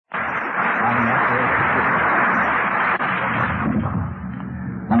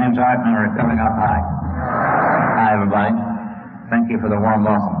name's Art, and I'm a recovering alcoholic. Hi, everybody. Thank you for the warm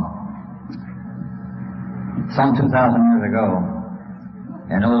welcome. Some 2,000 years ago,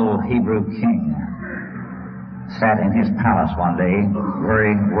 an old Hebrew king sat in his palace one day,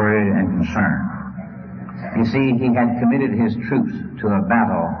 very worried and concerned. You see, he had committed his troops to a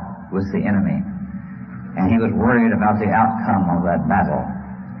battle with the enemy, and he was worried about the outcome of that battle.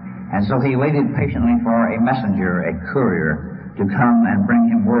 And so he waited patiently for a messenger, a courier, to come and bring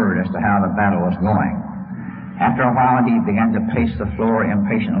him word as to how the battle was going. After a while, he began to pace the floor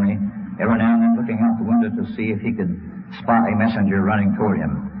impatiently, every now and then looking out the window to see if he could spot a messenger running toward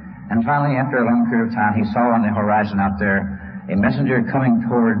him. And finally, after a long period of time, he saw on the horizon out there a messenger coming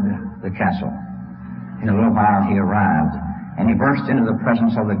toward the castle. In a little while, he arrived, and he burst into the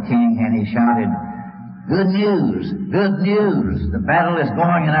presence of the king, and he shouted, "Good news! Good news! The battle is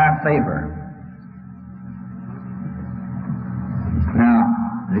going in our favor." Now,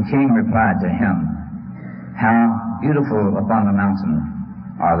 the king replied to him, "How beautiful upon the mountain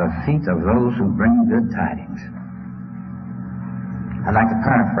are the feet of those who bring good tidings." I'd like to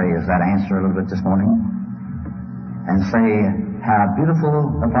paraphrase that answer a little bit this morning and say, how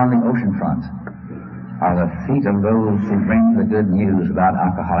beautiful upon the ocean front are the feet of those who bring the good news about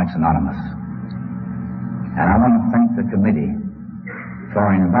Alcoholics Anonymous. And I want to thank the committee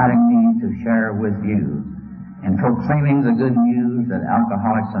for inviting me to share with you in proclaiming the good news that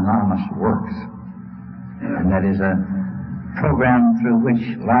Alcoholics Anonymous works. And that is a program through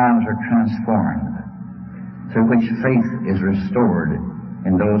which lives are transformed, through which faith is restored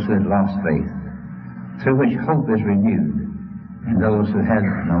in those who had lost faith, through which hope is renewed in those who had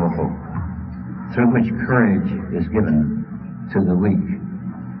no hope, through which courage is given to the weak,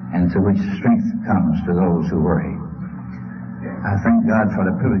 and through which strength comes to those who worry. I thank God for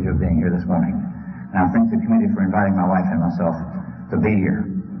the privilege of being here this morning, and I thank the committee for inviting my wife and myself to be here.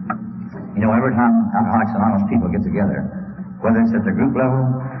 You know, every time Alcoholics Anonymous people get together, whether it's at the group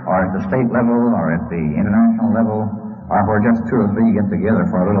level, or at the state level, or at the international level, or where just two or three get together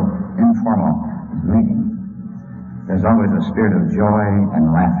for a little informal meeting, there's always a spirit of joy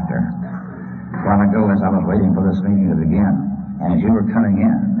and laughter. A while ago, as I was waiting for this meeting to begin, and as you were coming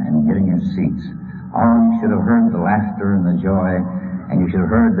in and getting your seats, you should have heard the laughter and the joy, and you should have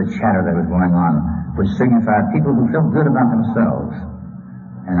heard the chatter that was going on, which signified people who felt good about themselves.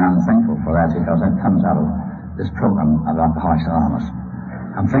 And I'm thankful for that, because that comes out of this program of Alcoholics Anonymous.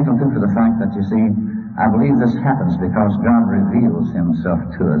 I'm thankful too for the fact that, you see, I believe this happens because God reveals himself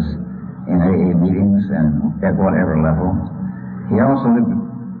to us in AA meetings and at whatever level. He also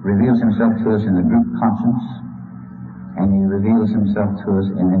reveals himself to us in the group conscience, and he reveals himself to us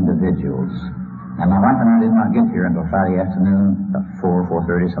in individuals. And my wife and I did not get here until Friday afternoon, about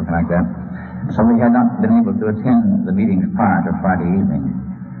 4:30, something like that. So we had not been able to attend the meetings prior to Friday evening.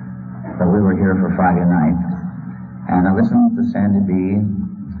 But we were here for Friday night. And I listened to Sandy B.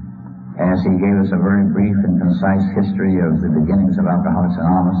 as he gave us a very brief and concise history of the beginnings of Alcoholics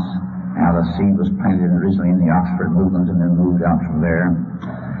Anonymous, how the seed was planted originally in the Oxford movement and then moved out from there.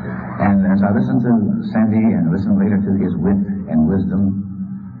 And as I listened to Sandy and listened later to his wit and wisdom,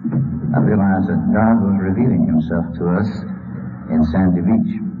 I realized that God was revealing himself to us in Sandy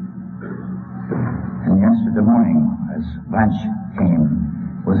Beach. And yesterday morning, as Blanche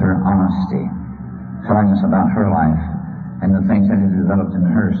came with her honesty, telling us about her life and the things that had developed in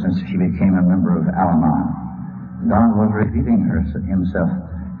her since she became a member of Al-Anon, God was revealing himself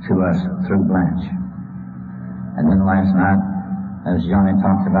to us through Blanche. And then last night, as Johnny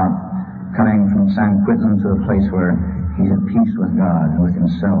talked about coming from San Quentin to a place where he's at peace with God and with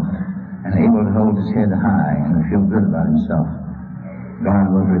himself and able to hold his head high and to feel good about himself, God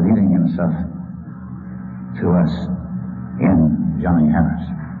was revealing himself to us in Johnny Harris.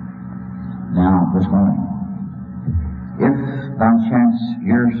 Now, this morning, if by chance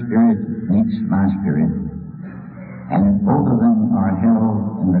your spirit meets my spirit, and if both of them are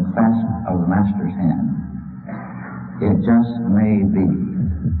held in the clasp of the Master's hand, it just may be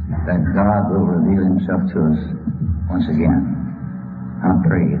that God will reveal himself to us once again. I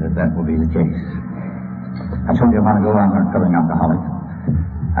pray that that will be the case. I told you a while ago I'm a recovering alcoholic.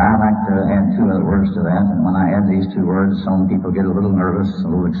 I'd like to add two other words to that, and when I add these two words, some people get a little nervous, a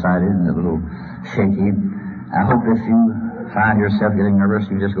little excited, and a little shaky. I hope if you find yourself getting nervous,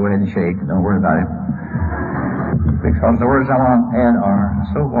 you just go ahead and shake. Don't worry about it. Because the words I want to add are,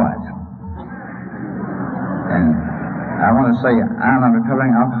 so what? And I want to say, I'm a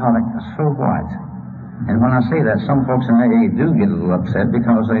recovering alcoholic, so what? And when I say that, some folks in AA do get a little upset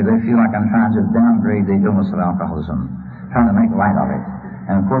because they feel like I'm trying to downgrade the illness of alcoholism, trying to make light of it.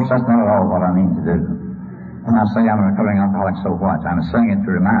 And of course, that's not at all what I mean to do. When I say I'm a recovering alcoholic, so what? I'm saying it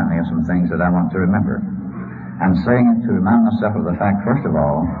to remind me of some things that I want to remember. I'm saying it to remind myself of the fact, first of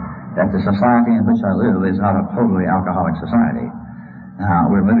all, that the society in which I live is not a totally alcoholic society. Now,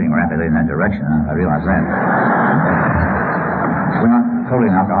 we're moving rapidly in that direction. I realize that. We're not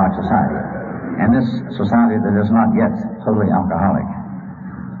totally an alcoholic society. And this society that is not yet totally alcoholic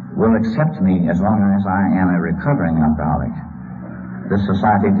will accept me as long as I am a recovering alcoholic. This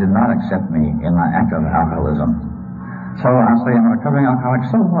society did not accept me in my active alcoholism. So I say I'm a recovering alcoholic,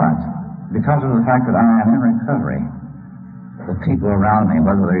 so what? Because of the fact that I am in recovery, the people around me,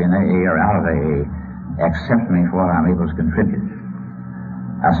 whether they're in AA or out of AA, accept me for what I'm able to contribute.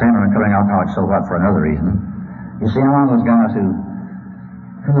 I say I'm a recovering alcoholic, so what, for another reason. You see, I'm one of those guys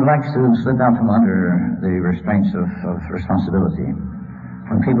who likes to slip out from under the restraints of responsibility.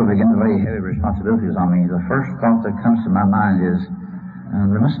 When people begin to lay heavy responsibilities on me, the first thought that comes to my mind is,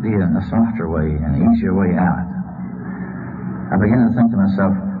 there must be a softer way, an easier way out. I begin to think to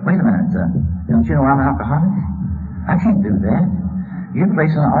myself, wait a minute, don't you know I'm an alcoholic? I can't do that. You're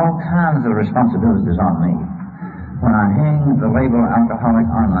placing all kinds of responsibilities on me. When I hang the label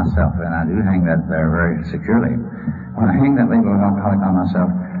alcoholic on myself, and I do hang that there very securely, when I hang that label of alcoholic on myself,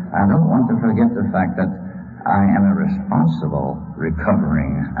 I don't want to forget the fact that I am a responsible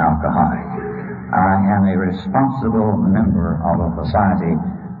recovering alcoholic. I am a responsible member of a society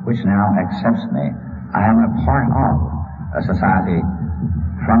which now accepts me. I am a part of a society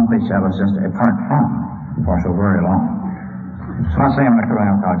from which I was just a part from for so very long. So I say I'm a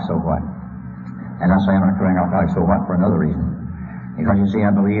recovering alcoholic, so what? And I say I'm a recovering alcoholic, so what, for another reason. Because you see,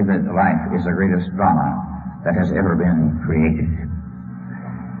 I believe that life is the greatest drama that has ever been created.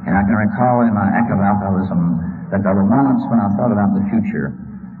 And I can recall in my active alcoholism that there were moments when I thought about the future.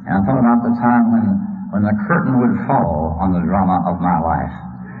 And I thought about the time when the curtain would fall on the drama of my life.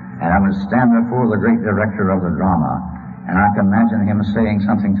 And I would stand before the great director of the drama, and I could imagine him saying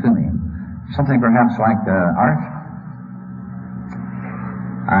something to me. Something perhaps like, Art,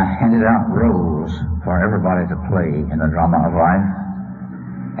 I handed out roles for everybody to play in the drama of life,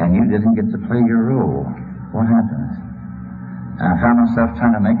 and you didn't get to play your role. What happened? And I found myself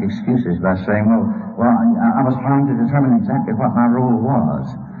trying to make excuses by saying, well, I was trying to determine exactly what my role was.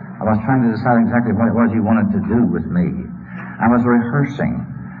 I was trying to decide exactly what it was you wanted to do with me. I was rehearsing.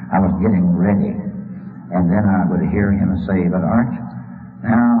 I was getting ready. And then I would hear him say, but Art,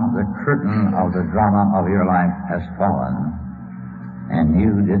 now the curtain of the drama of your life has fallen, and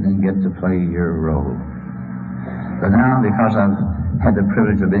you didn't get to play your role. But now, because I've had the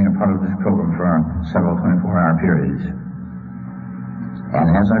privilege of being a part of this program for several 24-hour periods, and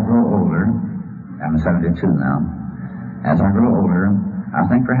as I grow older, I'm 72 now, as I grow older, I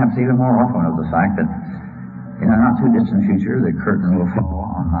think perhaps even more often of the fact that in a not too distant future, the curtain will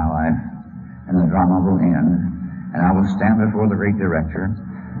fall on my life, and the drama will end, and I will stand before the great director.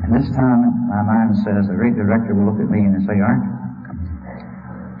 And this time, my mind says, the great director will look at me and say, Art,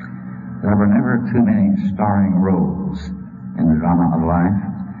 there were never too many starring roles in the drama of life.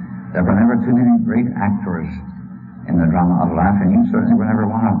 There were never too many great actors in the drama of life, and you certainly were never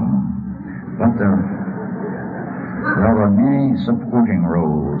one of them. But there were many supporting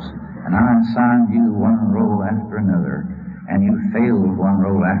roles, and I assigned you one role after another, and you failed one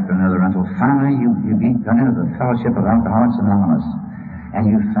role after another until finally you got into the fellowship of Alcoholics Anonymous, and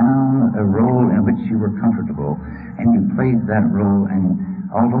you found a role in which you were comfortable, and you played that role, and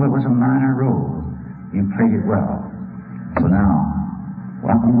although it was a minor role, you played it well. So now,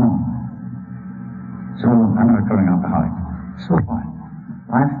 welcome home. So I'm a recovering alcoholic. So what?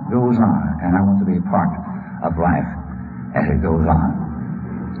 Life goes on, and I want to be a part of life as it goes on.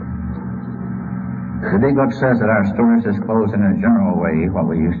 The big book says that our stories disclose in a general way what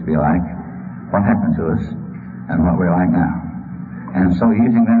we used to be like, what happened to us, and what we're like now. And so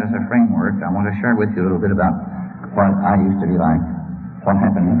using that as a framework, I want to share with you a little bit about what I used to be like, what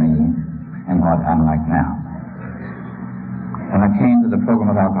happened to me, and what I'm like now. When I came to the program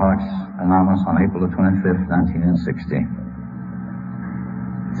of Alcoholics Anonymous on April the 25th, 1960,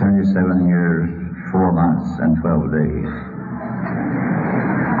 37 years, 4 months, and 12 days.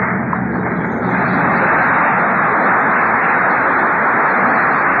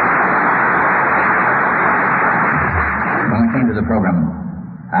 When I came to the program,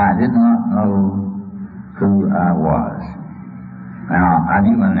 I did not know who I was. Now, I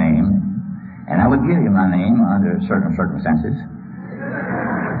knew my name, and I would give you my name under certain circumstances.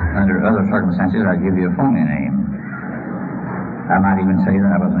 Under other circumstances, I'd give you a phony name. I might even say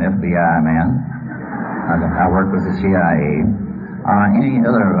that I was an FBI man. I worked with the CIA. Any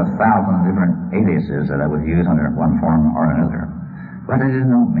other of 1,000 different aliases that I would use under one form or another. But I didn't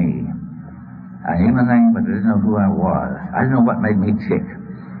know me. I knew my name, but I didn't know who I was. I didn't know what made me tick.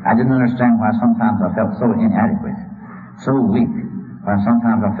 I didn't understand why sometimes I felt so inadequate, so weak, why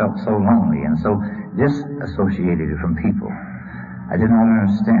sometimes I felt so lonely and so disassociated from people. I did not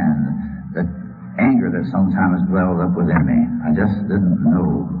understand the anger that sometimes dwelled up within me. I just didn't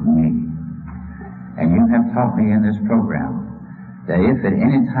know me. And you have taught me in this program that if at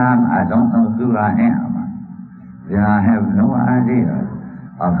any time I don't know who I am, then I have no idea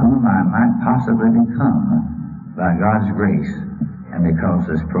of whom I might possibly become by God's grace and because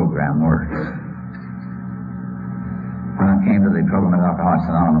this program works. When I came to the program of Alcoholics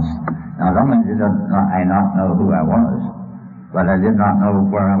Anonymous, not only did I not know who I was, but I did not know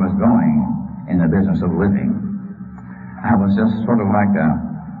where I was going in the business of living. I was just sort of like a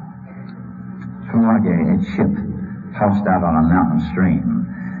ship tossed out on a mountain stream.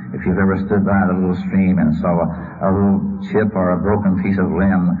 If you've ever stood by the little stream and saw a little chip or a broken piece of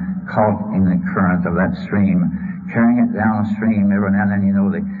limb caught in the current of that stream, carrying it downstream, every now and then,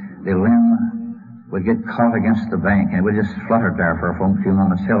 the limb would get caught against the bank and it would just flutter there for a few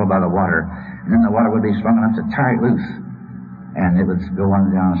moments, held by the water, and then the water would be strong enough to tear it loose, and it would go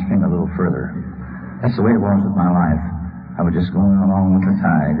on downstream a little further. That's the way it was with my life. I was just going along with the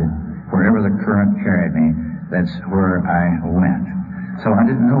tide. Wherever the current carried me, that's where I went. So I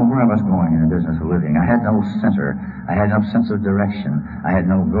didn't know where I was going in the business of living. I had no center. I had no sense of direction. I had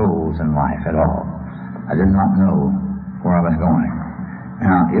no goals in life at all. I did not know where I was going.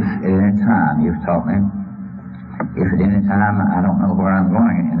 Now, if at any time you've taught me, if at any time I don't know where I'm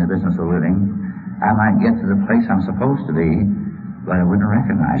going in the business of living, I might get to the place I'm supposed to be, but I wouldn't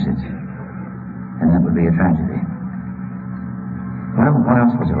recognize it. And that would be a tragedy. What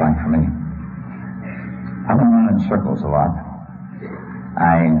else was it like for me? I went around in circles a lot.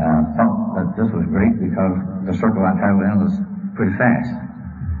 I thought that this was great because the circle I traveled in was pretty fast.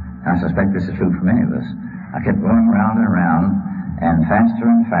 I suspect this is true for many of us. I kept going round and round, and faster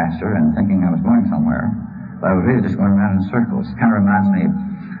and thinking I was going somewhere, but I was really just going around in circles. It kind of reminds me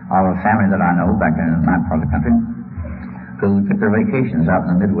of a family that I know back in my part of the country who took their vacations out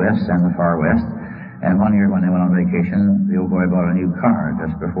in the Midwest and the Far West, and one year when they went on vacation, the old boy bought a new car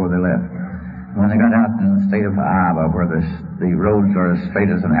just before they left. When they got out in the state of Iowa, where the roads are as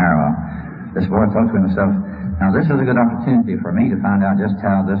straight as an arrow, this boy thought to himself, now this is a good opportunity for me to find out just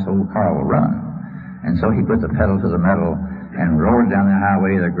how this old car will run. And so he put the pedal to the metal and roared down the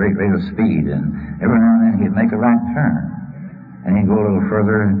highway at a great rate of speed. And every now and then he'd make a right turn. And he'd go a little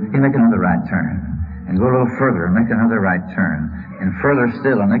further, and he'd make another right turn. And go a little further and make another right turn. And further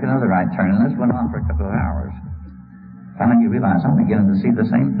still and make another right turn. And this went on for a couple of hours. Finally, you realize I'm beginning to see the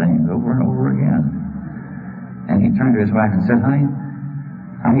same thing over and over again. And he turned to his wife and said, honey,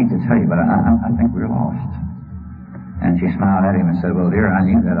 I hate to tell you, but I think we're lost. And she smiled at him and said, well, dear, I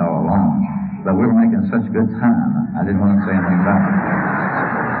knew that all along. But we were making such good time, I didn't want to say anything about it.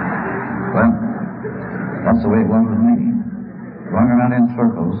 Well, that's the way it was with me. Going around in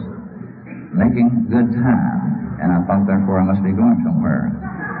circles, making good time. And I thought, therefore, I must be going somewhere.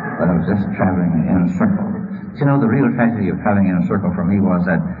 But I was just traveling in a circle. You know, the real tragedy of traveling in a circle for me was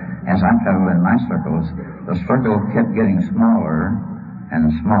that as I traveled in my circles, the circle kept getting smaller and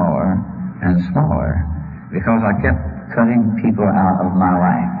smaller and smaller because I kept cutting people out of my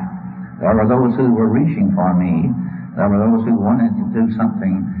life. There were those who were reaching for me. There were those who wanted to do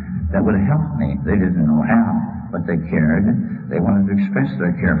something that would help me. They didn't know how, but they cared. They wanted to express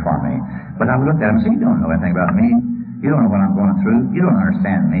their care for me. But I would look at them and say, you don't know anything about me. You don't know what I'm going through. You don't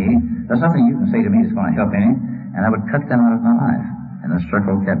understand me. There's nothing you can say to me that's going to help any. And I would cut them out of my life. And the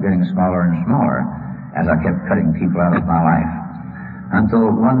circle kept getting smaller and smaller as I kept cutting people out of my life. Until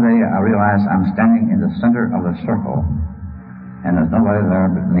one day I realized I'm standing in the center of the circle. And there's nobody there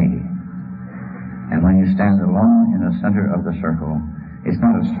but me. And when you stand alone in the center of the circle, it's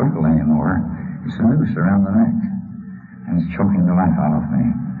not a circle anymore. It's a noose around the neck. And it's choking the life out of me.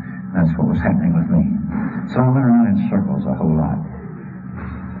 That's what was happening with me. So I went around in circles a whole lot.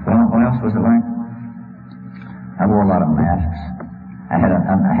 Well, what else was it like? I wore a lot of masks. I had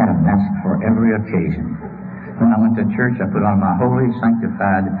a mask for every occasion. When I went to church, I put on my holy,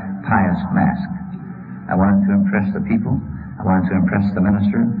 sanctified, pious mask. I wanted to impress the people. I wanted to impress the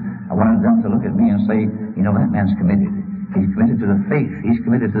minister. I wanted them to look at me and say, you know, that man's committed. He's committed to the faith. He's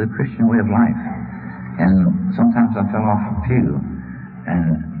committed to the Christian way of life. And sometimes I fell off a pew.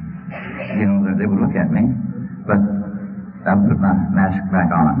 And you know, they would look at me, but I would put my mask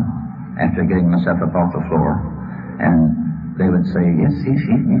back on after getting myself up off the floor, and they would say, yes, he's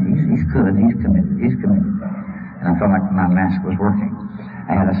good, he's committed. And I felt like my mask was working.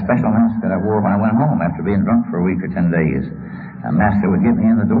 I had a special mask that I wore when I went home after being drunk for a week or 10 days. A mask that would get me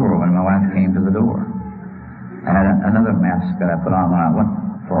in the door when my wife came to the the door. And another mask that I put on when I went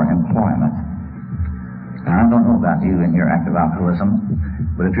for employment. Now, I don't know about you and your active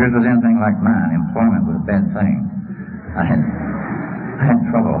alcoholism, but if yours was anything like mine, employment was a bad thing. I had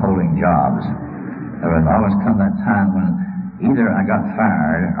trouble holding jobs. There would always come that time when either I got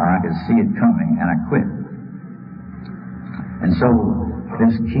fired or I could see it coming and I quit. And so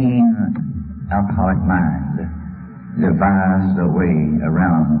this keen alcoholic mind devised a way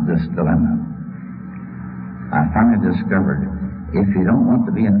around this dilemma. I finally discovered if you don't want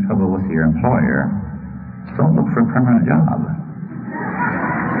to be in trouble with your employer, don't look for a permanent job.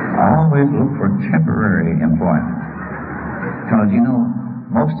 Always look for temporary employment. Because, you know,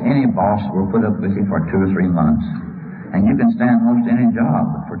 most any boss will put up with you for 2 or 3 months, and you can stand most any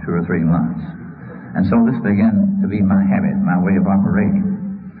job for 2 or 3 months. And so this began to be my habit, my way of operating.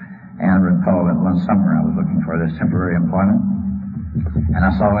 And I recall that one summer I was looking for this temporary employment, and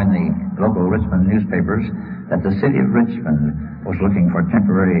I saw in the local Richmond newspapers that the city of Richmond was looking for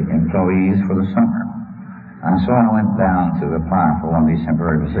temporary employees for the summer. And so I went down to apply for one of these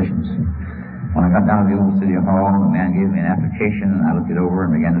temporary positions. When I got down to the old city hall, the man gave me an application, and I looked it over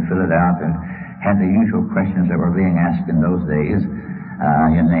and began to fill it out, and had the usual questions that were being asked in those days.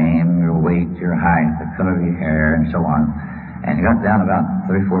 Your name, your weight, your height, the color of your hair, and so on. And he got down about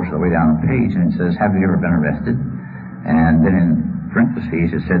 3/4 of the way down the page, and it says, have you ever been arrested? And then in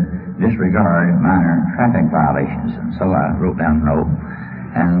parentheses it said, disregard minor traffic violations. And so I wrote down no,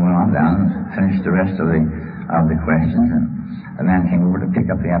 and went on down and finished the rest of the questions. And the man came over to pick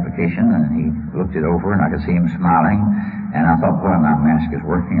up the application, and he looked it over, and I could see him smiling. And I thought, boy, my mask is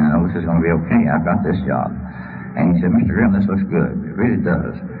working. I know this is going to be okay. I've got this job. And he said, Mr. Grimm, this looks good. It really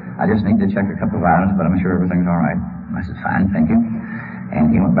does. I just need to check a couple of items, but I'm sure everything's all right. And I said, fine, thank you.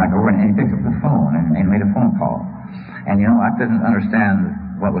 And he went back over and he picked up the phone and made a phone call. And, you know, I couldn't understand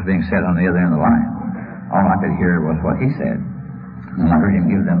what was being said on the other end of the line. All I could hear was what he said. And I heard him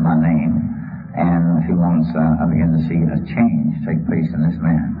give them my name. And in a few moments, I began to see a change take place in this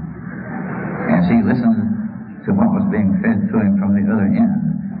man. And as he listened to what was being fed to him from the other end,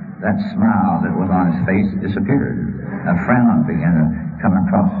 that smile that was on his face disappeared. A frown began to come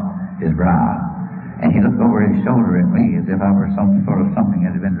across his brow. And he looked over his shoulder at me as if I were some sort of something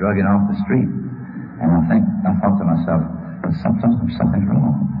that had been drugging off the street. And I thought to myself, something's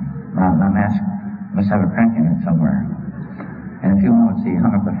wrong. My mask must have a crack in it somewhere. And in a few moments he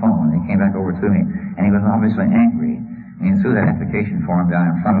hung up the phone and he came back over to me, and he was obviously angry. And he threw that application form down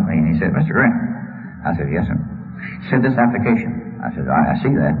in front of me, and he said, Mr. Grimm. I said, yes, sir. He said, this application. I said, I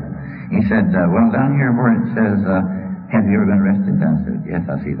see that. He said, well, down here where it says, have you ever been arrested? I said, yes,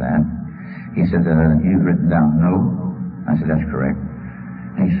 I see that. He said, you've written down no. I said, that's correct.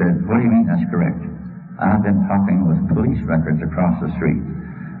 He said, what do you mean that's correct? I've been talking with police records across the street.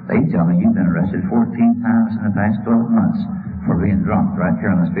 They tell me you've been arrested 14 times in the past 12 months for being drunk right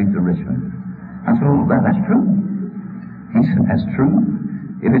here on the streets of Richmond. I said, well, that's true. He said, that's true?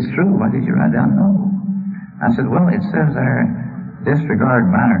 If it's true, why did you write down no? I said, well, it says there, disregard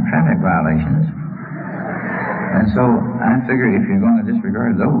minor traffic violations. And so I figured if you're going to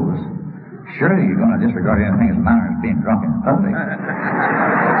disregard those, surely you're going to disregard anything as minor as being drunk in public.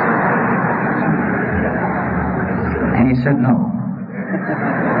 And he said no.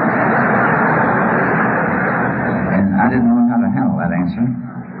 And I didn't know how to handle that answer.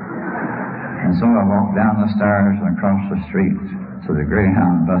 And so I walked down the stairs and across the street to the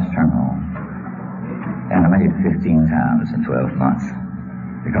Greyhound bus terminal. And I made it 15 times in 12 months.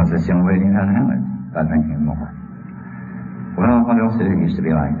 Because that's the only way you knew how to handle it, by drinking more. Well, what else did it used to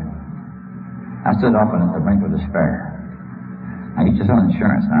be like? I stood often at the brink of despair. I used to sell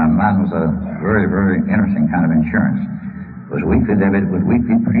insurance. Now, mine was a very, very interesting kind of insurance. It was weekly debit with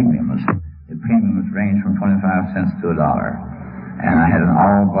weekly premiums. The premiums ranged from 25 cents to $1. And I had an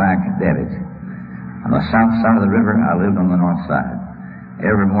all-black debit. On the south side of the river, I lived on the north side.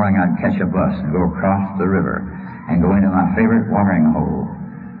 Every morning I'd catch a bus and go across the river and go into my favorite watering hole.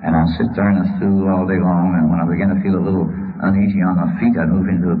 And I'd sit there in the stool all day long, and when I began to feel a little uneasy on my feet, I'd move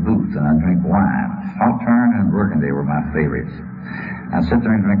into a booth and I'd drink wine. Sauterne and Burgundy were my favorites. I'd sit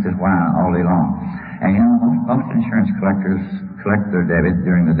there and drink this wine all day long. And you know, most insurance collectors collect their debit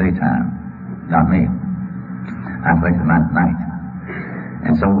during the daytime. Not me. I collected mine at night.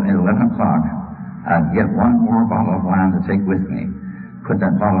 And so at 11 o'clock, I'd get one more bottle of wine to take with me, put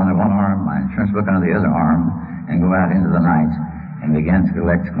that bottle under one arm, my insurance book under the other arm, and go out into the night and begin to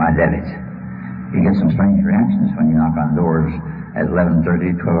collect my debit. You get some strange reactions when you knock on doors at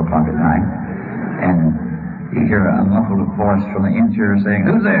 11:30, 12 o'clock at night, and you hear a muffled voice from the interior saying,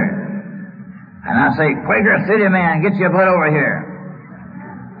 "Who's there?" And I say, "Quaker City man, get your butt over here."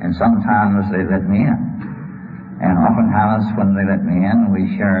 And sometimes they let me in. And oftentimes when they let me in,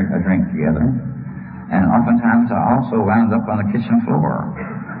 we shared a drink together. And oftentimes I also wound up on the kitchen floor.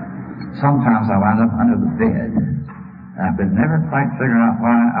 Sometimes I wound up under the bed. And I could never quite figure out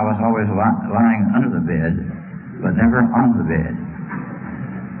why I was always lying under the bed, but never on the bed.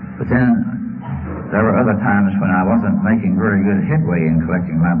 But then there were other times when I wasn't making very good headway in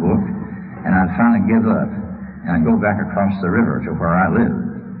collecting my book, and I'd finally give up, and I'd go back across the river to where I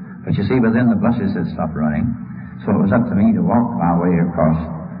lived. But you see, by then the buses had stopped running, so it was up to me to walk my way across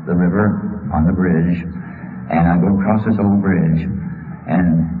the river on the bridge, and I'd go across this old bridge,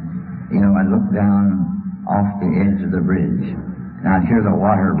 and, I'd look down off the edge of the bridge, and I'd hear the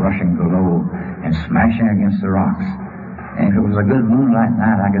water rushing below and smashing against the rocks. And if it was a good moonlight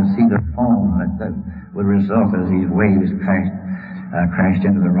night, I could see the foam that would result as these waves crashed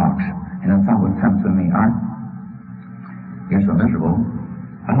into the rocks. And the thought would come to me, Art, you're so miserable.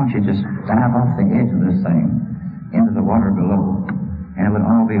 Why don't you just dive off the edge of this thing into the water below, and it would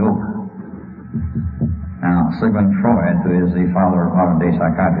all be over. Now, Sigmund Freud, who is the father of modern-day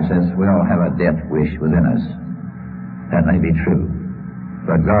psychiatry, says we all have a death wish within us. That may be true.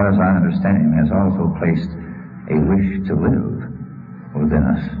 But God, as I understand Him, has also placed a wish to live within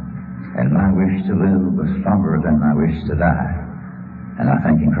us. And my wish to live was stronger than my wish to die. And I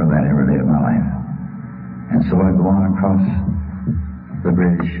thank Him for that every day of my life. And so I go on across the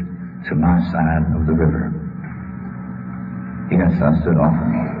bridge to my side of the river. Yes, I stood often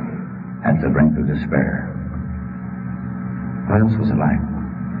at the brink of despair. What else was it like?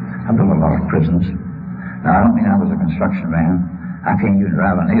 I built a lot of prisons. Now, I don't mean I was a construction man. I can't even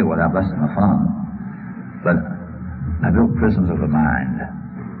drive a nail without busting my thumb. But I built prisons of the mind.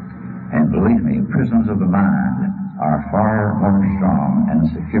 And believe me, prisons of the mind are far more strong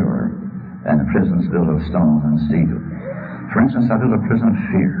and secure than prisons built of stone and steel. For instance, I built a prison of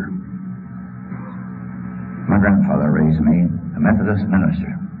fear. My grandfather raised me a Methodist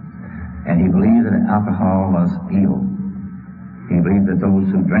minister, and he believed that alcohol was evil. He believed that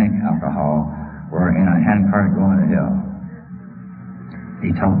those who drank alcohol were in a handcart going to hell.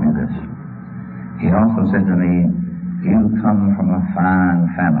 He taught me this. He also said to me, you come from a fine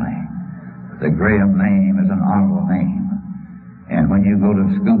family. The Graham name is an honorable name. And when you go to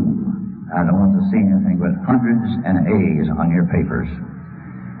school, I don't want to see anything but hundreds and A's on your papers.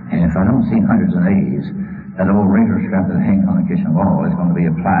 And if I don't see hundreds and A's, that old razor strap that hangs on the kitchen wall is going to be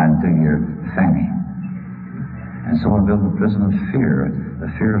applied to your fanny. And so I built a prison of fear, the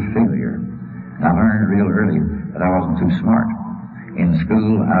fear of failure. And I learned real early that I wasn't too smart. In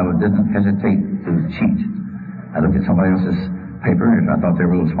school, I didn't hesitate to cheat. I looked at somebody else's paper if I thought they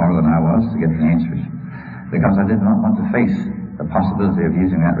were a little smarter than I was to get the answers, because I did not want to face the possibility of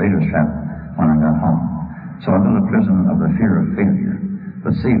using that razor strap when I got home. So I built a prison of the fear of failure.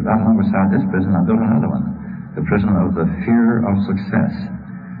 But see, right along beside this prison, I built another one, the prison of the fear of success,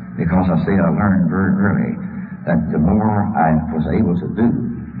 because I learned very early that the more I was able to do,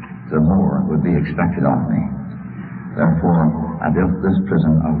 the more would be expected of me. Therefore, I built this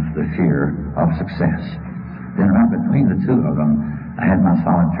prison of the fear of success. Then right between the two of them, I had my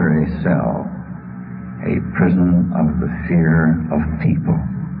solitary cell, a prison of the fear of people.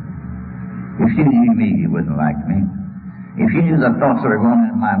 If you knew me, you wouldn't like me. If you knew the thoughts that are going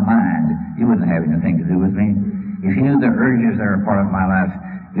in my mind, you wouldn't have anything to do with me. If you knew the urges that are part of my life,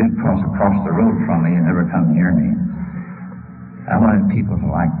 you'd cross across the road from me and never come near me. I wanted people to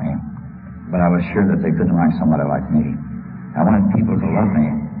like me, but I was sure that they couldn't like somebody like me. I wanted people to love me,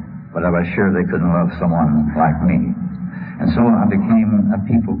 but I was sure they couldn't love someone like me. And so I became a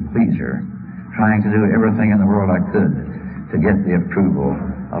people pleaser, trying to do everything in the world I could to get the approval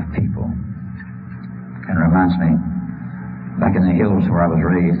of people. And it reminds me, back in the hills where I was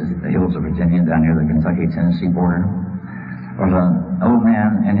raised, the hills of Virginia, down near the Kentucky-Tennessee border, there was an old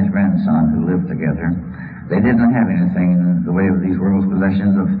man and his grandson who lived together. They didn't have anything in the way of these world's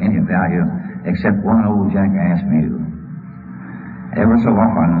possessions of any value except one old jackass mule. Ever so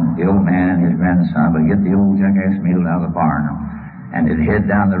often, the old man and his grandson would get the old jackass mule out of the barn, and they'd head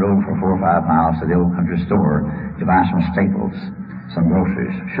down the road for 4 or 5 miles to the old country store to buy some staples, some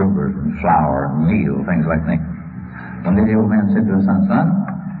groceries, sugar and flour and meal, things like that. One day the old man said to his son,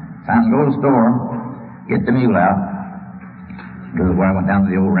 time to go to the store, get the mule out. The boy went down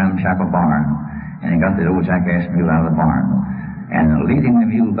to the old ramshackle barn, and he got the old jackass mule out of the barn. And leading the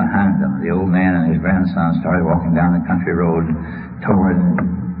mule behind them, the old man and his grandson started walking down the country road toward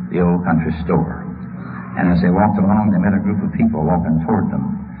the old country store. And as they walked along, they met a group of people walking toward them.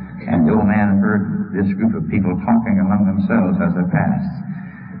 And the old man heard this group of people talking among themselves as they passed.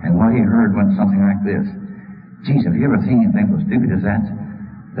 And what he heard went something like this. Geez, have you ever seen anything so stupid as that?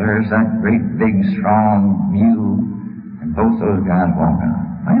 there's that great, big, strong mule, and both those guys walking.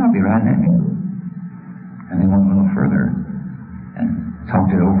 I'll be riding that mule. And they went a little further and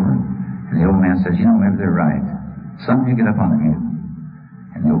talked it over. And the old man says, you know, maybe they're right. Son, you get up on the mule.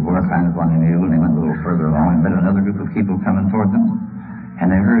 And the old boy climbed up on the mule, and they went a little further along and met another group of people coming toward them. And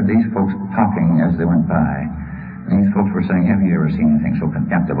they heard these folks talking as they went by. And these folks were saying, have you ever seen anything so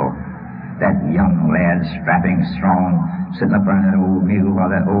contemptible? That young lad, strapping, strong, sitting up on that old mule while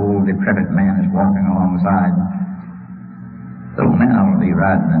that old, decrepit man is walking alongside. The old man ought to be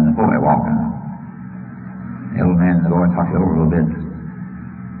riding and the boy walking. The old man and the boy talked it over a little bit.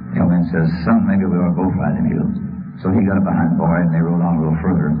 The old man says, son, maybe we ought to both ride the mule. So he got up behind the boy and they rode on a little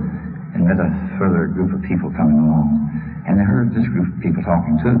further and met a further group of people coming along. And they heard this group of people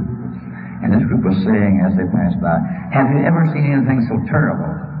talking too. And this group was saying as they passed by, have you ever seen anything so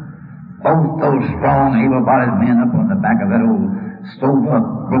terrible? Both those strong, able-bodied men up on the back of that old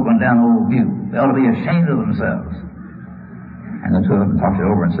stove-up, broken-down old mule. They ought to be ashamed of themselves. And the two of them talked it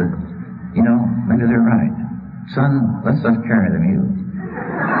over and said, you know, maybe they're right. Son, let's just carry the mule.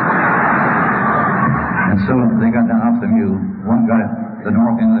 And so they got down off the mule. One got at the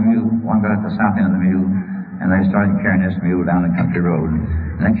north end of the mule, one got at the south end of the mule, and they started carrying this mule down the country road.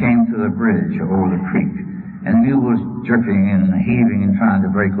 And they came to the bridge over the creek. And the mule was jerking and heaving and trying to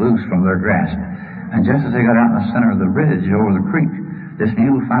break loose from their grasp. And just as they got out in the center of the bridge over the creek, this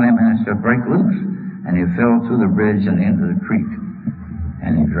mule finally managed to break loose. And he fell through the bridge and into the creek.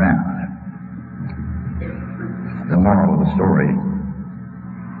 And he drowned. The moral of the story,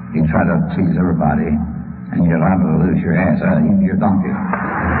 you try to please everybody, and you're liable to lose your ass, even your donkey.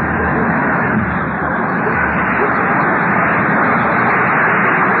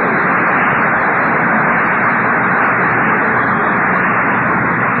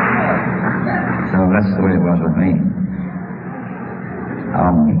 That's the way it was with me. I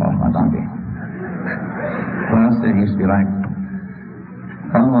almost lost my donkey. What else did it used to be like?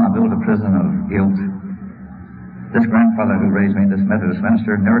 Oh, I built a prison of guilt. This grandfather who raised me, this Methodist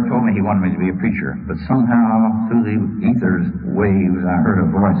minister, never told me he wanted me to be a preacher. But somehow, through the ether's waves, I heard a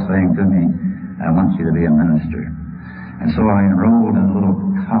voice saying to me, I want you to be a minister. And so I enrolled in a little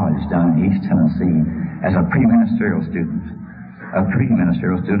college down in East Tennessee as a pre-ministerial student. A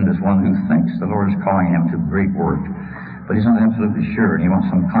pre-ministerial student is one who thinks the Lord is calling him to great work, but he's not absolutely sure, and he wants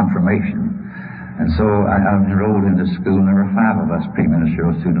some confirmation. And so I enrolled into school, and there were 5 of us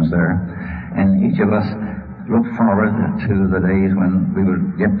pre-ministerial students there, and each of us looked forward to the days when we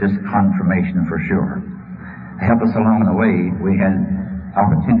would get this confirmation for sure. To help us along the way, we had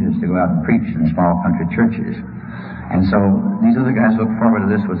opportunities to go out and preach in small country churches. And so these other guys looked forward to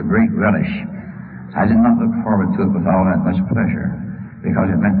this with a great relish. I did not look forward to it with all that much pleasure,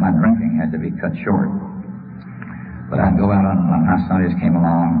 because it meant my drinking had to be cut short. But I'd go out on my Sundays came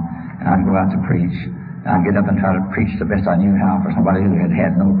along, and I'd go out to preach, and I'd get up and try to preach the best I knew how for somebody who had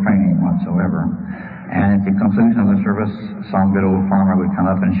had no training whatsoever. And at the conclusion of the service, some good old farmer would come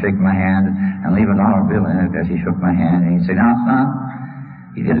up and shake my hand and leave a $1 bill in it as he shook my hand, and he'd say, now, son,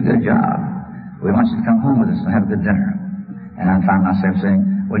 you did a good job. We want you to come home with us and have a good dinner. And I'd find myself saying,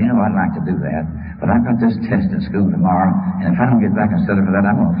 well, you know, I'd like to do that. But I've got this test at school tomorrow, and if I don't get back and study for that,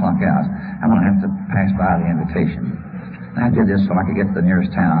 I'm going to flunk out. I'm going to have to pass by the invitation. And I did this so I could get to the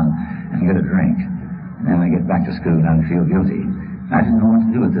nearest town and get a drink. And then I get back to school and I'd feel guilty. And I didn't know what to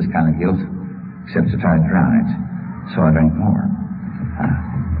do with this kind of guilt, except to try to drown it. So I drank more.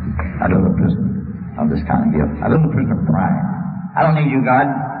 I built a prison of this kind of guilt. I built a prison of pride. I don't need you, God.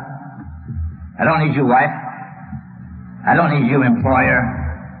 I don't need you, wife. I don't need you, employer.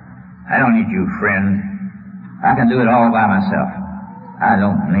 I don't need you, friend. I can do it all by myself. I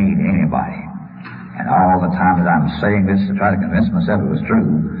don't need anybody. And all the time that I'm saying this to try to convince myself it was true,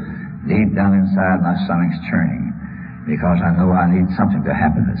 deep down inside my stomach's churning, because I know I need something to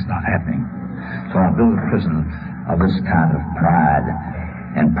happen that's not happening. So I built a prison of this kind of pride,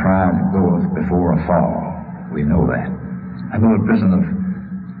 and pride goeth before a fall. We know that. I built a prison of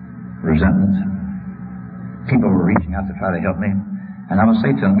resentment. People were reaching out to try to help me. And I would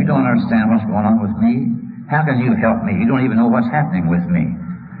say to them, you don't understand what's going on with me. How can you help me? You don't even know what's happening with me.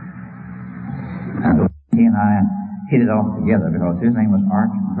 And he and I hit it off together because his name was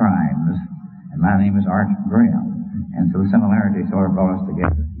Art Grimes, and my name is Art Graham. And so the similarity sort of brought us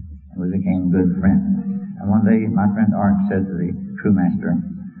together, and we became good friends. And one day, my friend Art said to the crewmaster,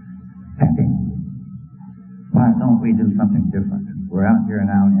 Pappy, why don't we do something different? We're out here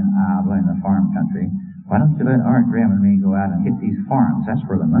now in Iowa, in the farm country. Why don't you let Art Graham and me go out and hit these farms? That's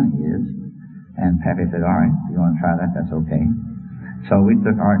where the money is. And Pappy said, all right, if you want to try that, that's okay. So we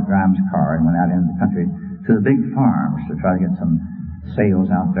took Art Grimes' car and went out into the country to the big farms to try to get some sales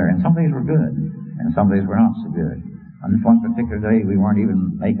out there, and some days were good, and some days were not so good. On this one particular day, we weren't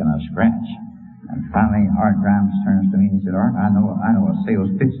even making a scratch. And finally, Art Grimes turns to me and he said, Art, I know a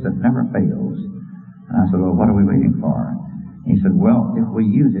sales pitch that never fails. And I said, well, what are we waiting for? He said, well, if we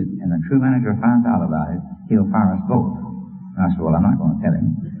use it and the true manager finds out about it, he'll fire us both. And I said, well, I'm not going to tell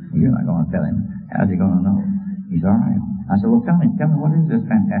him. You're not going to tell him. How's he going to know? He said, all right. I said, well, tell me, what is this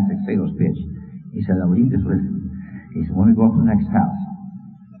fantastic sales pitch? He said, well, you just listen. He said, when we go up to the next house,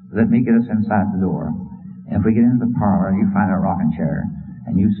 let me get us inside the door. And if we get into the parlor, you find a rocking chair,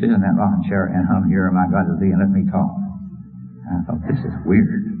 and you sit in that rocking chair and hum, Here My God to Thee, and let me talk. And I thought, this is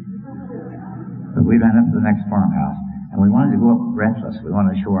weird. But we ran up to the next farmhouse, and we wanted to go up breathless. We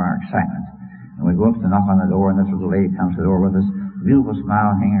wanted to show our excitement. And we go up to knock on the door, and this little lady comes to the door with us, beautiful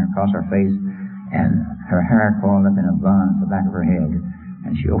smile hanging across her face, and her hair coiled up in a bun at the back of her head.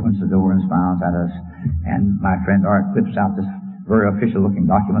 And she opens the door and smiles at us. And my friend Art whips out this very official-looking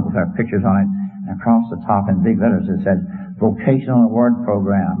document with our pictures on it. And across the top in big letters it said, Vocational Award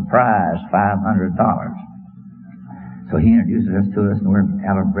Program, prize $500. So he introduces us to us, and we're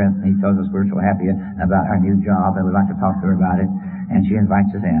out of breath, and he tells us we're so happy about our new job, and we'd like to talk to her about it. And she invites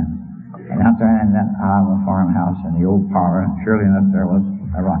us in. And out there in that Iowa farmhouse in the old parlor, surely enough, there was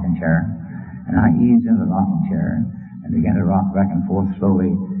a rocking chair. And I eased into the rocking chair and began to rock back and forth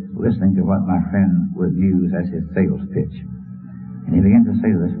slowly, listening to what my friend would use as his sales pitch. And he began to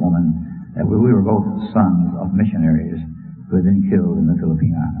say to this woman that we were both sons of missionaries who had been killed in the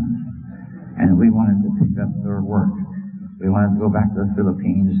Philippine Islands. And we wanted to pick up their work. We wanted to go back to the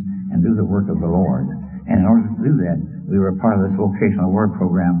Philippines and do the work of the Lord. And in order to do that, we were part of this vocational award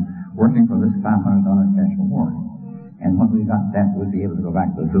program, working for this $500 cash reward. And when we got that, we'd be able to go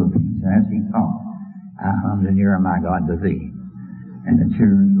back to the Philippines. And as he talked, I hummed, Nearer My God to Thee. And the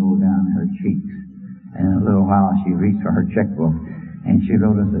tears rolled down her cheeks. And in a little while, she reached for her checkbook, and she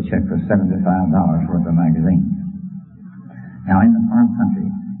wrote us a check for $75 worth of magazines. Now, in the farm country,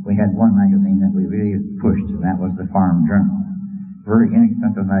 we had one magazine that we really pushed, and that was the Farm Journal. Very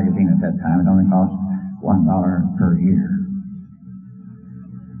inexpensive magazine at that time. It only cost $1 per year.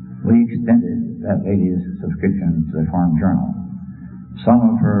 We extended that lady's subscription to the Farm Journal. Some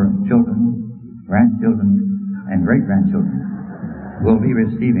of her children, grandchildren, and great-grandchildren will be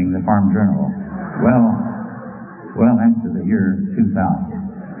receiving the Farm Journal well into the year 2000.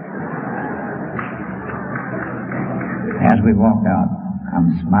 As we walked out,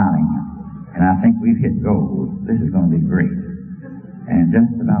 I'm smiling, and I think we've hit gold. This is going to be great. And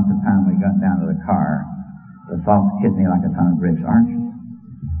just about the time we got down to the car, the thought hit me like a ton of bricks. Aren't you?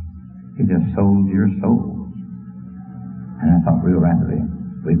 You just sold your soul. And I thought real rapidly.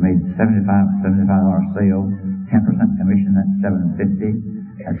 We've made $75 sale, 10% commission, that's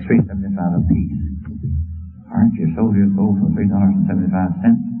 $7.50. That's $3.75 a piece. Aren't you sold your soul for $3.75?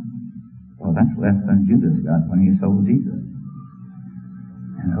 Well, that's less than Judas got when he sold Jesus.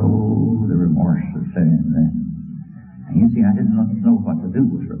 And oh, the remorse that set in then. And you see, I didn't know what to do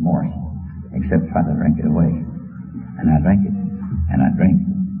with remorse, except try to drink it away. And I drank it, and I drank,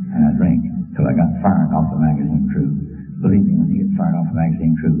 and I drank, till I got fired off the magazine crew. Believe me, when you get fired off the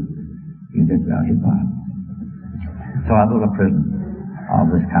magazine crew, you just about hit bottom. So I built a prison of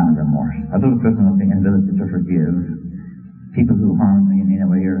this kind of remorse. I built a prison of the inability to forgive people who harmed me in any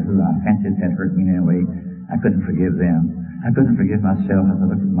way or who I fancied had hurt me in any way. I couldn't forgive them. I couldn't forgive myself as I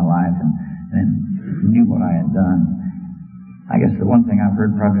looked at my life and knew what I had done. I guess the one thing I've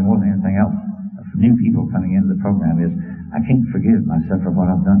heard probably more than anything else from new people coming into the program is, I can't forgive myself for what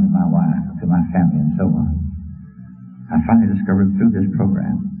I've done to my wife, to my family, and so on. I finally discovered through this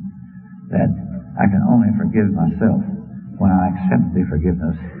program that I can only forgive myself when I accept the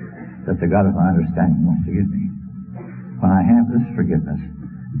forgiveness that the God of my understanding wants to give me. When I have this forgiveness,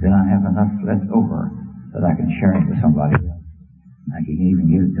 then I have enough left over that I can share it with somebody else. I can even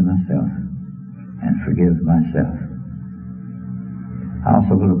give it to myself and forgive myself. I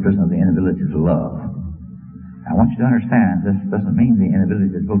also built a prison of the inability to love. I want you to understand, this doesn't mean the inability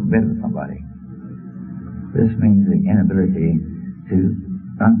to go to bed with somebody. This means the inability to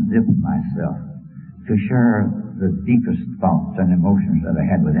unzip myself, to share the deepest thoughts and emotions that I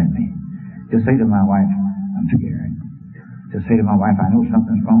had within me. To say to my wife, I'm scared. To say to my wife, I know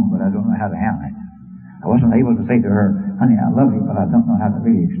something's wrong, but I don't know how to handle it. I wasn't able to say to her, honey, I love you, but I don't know how to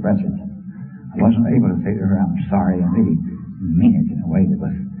really express it. I wasn't able to say to her, I'm sorry, and really mean it in a way that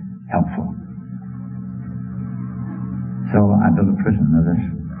was helpful. So I built a prison of this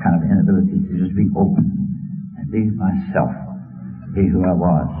kind of inability to just be open and be myself, be who I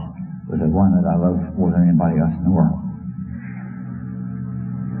was, with the one that I love more than anybody else in the world.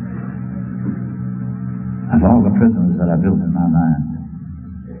 Of all the prisons that I built in my mind,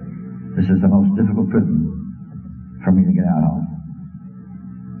 This is the most difficult prison for me to get out of.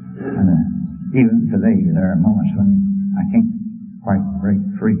 And even today, there are moments when I can't quite break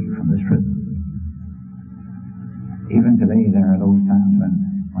free from this prison. Even today, there are those times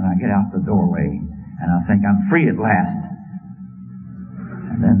when I get out the doorway and I think I'm free at last.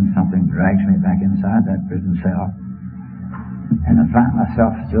 And then something drags me back inside that prison cell. And I find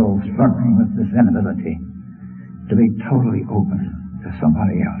myself still struggling with this inability to be totally open to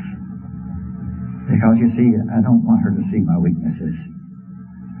somebody else. Because you see, I don't want her to see my weaknesses.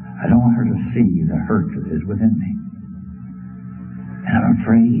 I don't want her to see the hurt that is within me. And I'm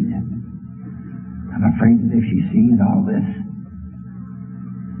afraid that if she sees all this,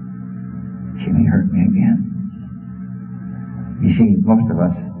 she may hurt me again. You see, most of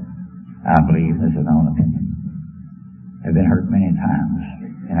us, I believe, this is my own opinion, have been hurt many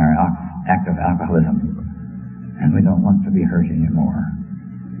times in our act of alcoholism, and we don't want to be hurt anymore.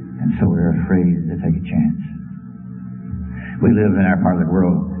 And so we're afraid to take a chance. We live in our part of the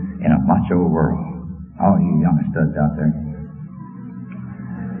world in a macho world. All you young studs out there,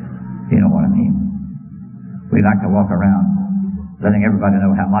 you know what I mean. We like to walk around letting everybody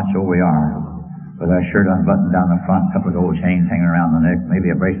know how macho we are, with our shirt unbuttoned down the front, a couple of gold chains hanging around the neck,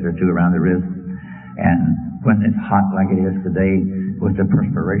 maybe a bracelet or two around the wrist. And when it's hot like it is today, with the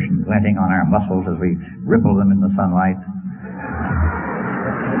perspiration glinting on our muscles as we ripple them in the sunlight,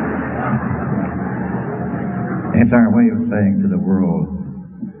 it's our way of saying to the world,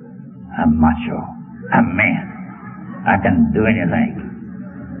 I'm macho, I'm man, I can do anything.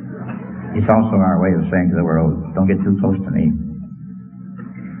 It's also our way of saying to the world, don't get too close to me.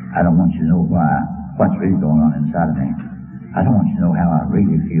 I don't want you to know what's really going on inside of me. I don't want you to know how I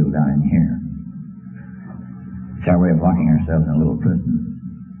really feel down in here. It's our way of locking ourselves in a little prison.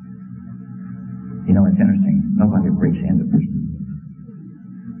 You know, it's interesting. Nobody breaks into prison.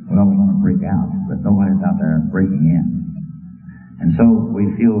 We always want to break out, but nobody's out there breaking in. And so we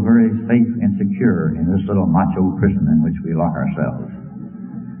feel very safe and secure in this little macho prison in which we lock ourselves.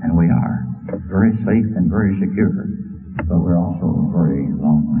 And we are very safe and very secure, but we're also very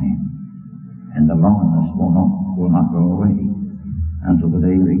lonely. And the loneliness will not go away until the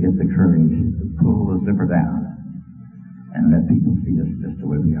day we get the courage to pull the zipper down and let people see us just the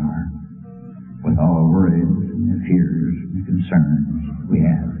way we are, with all the worries and the fears and concerns we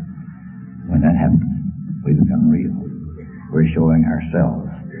have. When that happens, we become real. We're showing ourselves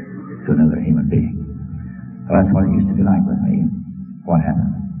to another human being. Well, that's what it used to be like with me. What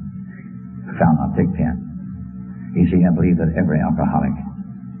happened? I found my pig pen. You see, I believe that every alcoholic,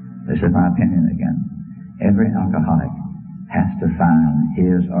 this is my opinion again, every alcoholic has to find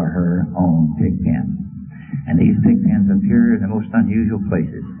his or her own pig pen. And these pig pens appear in the most unusual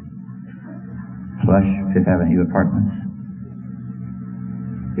places. Plush Fifth Avenue apartments,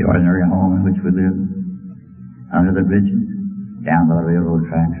 the ordinary home in which we live, under the bridges, down by the railroad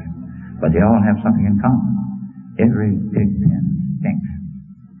tracks. But they all have something in common. Every pig pen stinks,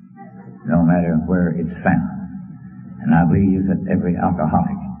 no matter where it's found. And I believe that every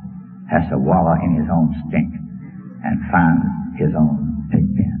alcoholic has to wallow in his own stink and find his own pig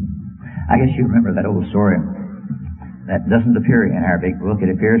pen. I guess you remember that old story that doesn't appear in our big book.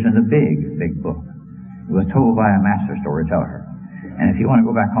 It appears in the big book. It was told by a master storyteller. And if you want to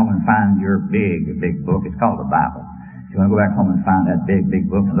go back home and find your big book, it's called the Bible. If you want to go back home and find that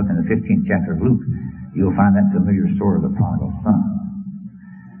big book and look in the 15th chapter of Luke, you'll find that familiar story of the prodigal son.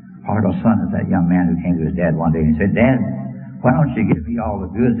 Prodigal son is that young man who came to his dad one day and said, Dad, why don't you give me all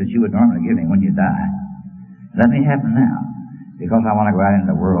the goods that you would normally give me when you die? Let me have them now, because I want to go out into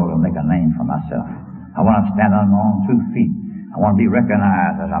the world and make a name for myself. I want to stand on my own 2 feet. I want to be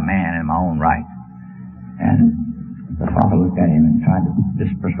recognized as a man in my own right. And the father looked at him and tried to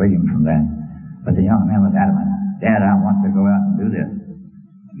dispersuade him from that. But the young man was adamant. Dad, I want to go out and do this.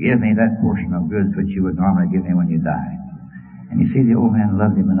 Give me that portion of goods which you would normally give me when you die. And you see, the old man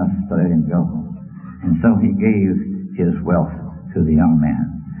loved him enough to let him go. And so he gave his wealth to the young man.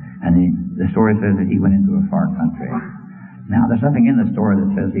 And the story says that he went into a far country. Now, there's nothing in the story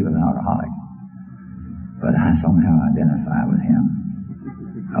that says he was an alcoholic. But I somehow identify with him.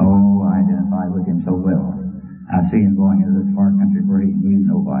 Oh, I identify with him so well. I see him going into this far country where he knew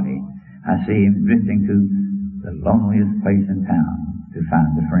nobody. I see him drifting to the loneliest place in town to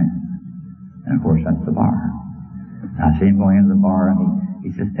find a friend. And of course, that's the bar. I see him going into the bar, and he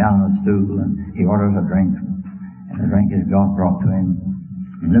sits down on a stool, and he orders a drink. And the drink is brought to him.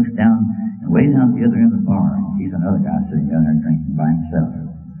 He looks down, and way down at the other end of the bar, he sees another guy sitting down there drinking by himself.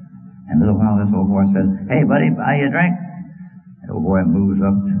 And a little while, this old boy says, Hey, buddy, buy you a drink? The old boy moves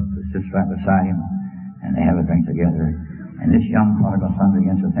up, sits right beside him, and they have a drink together. And this young prodigal son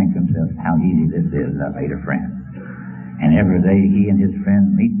begins to think to himself, how easy this is. I've made a friend. And every day he and his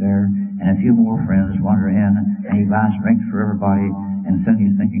friend meet there, and a few more friends wander in, and he buys drinks for everybody, and soon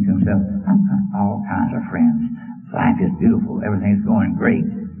he's thinking to himself, I've got all kinds of friends. Life is beautiful. Everything's going great.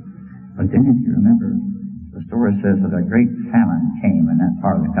 But then if you remember, the story says that a great famine came in that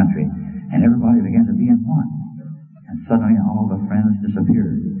part of the country, and everybody began to be in want. And suddenly all the friends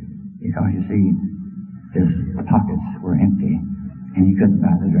disappeared, because you see, his pockets were empty, and he couldn't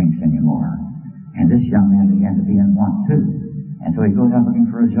buy the drinks anymore. And this young man began to be in want too. And so he goes out looking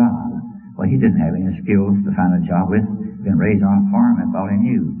for a job. Well, he didn't have any skills to find a job with. He'd been raised on a farm and thought he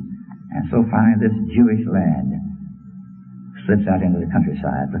knew. And so finally this Jewish lad slips out into the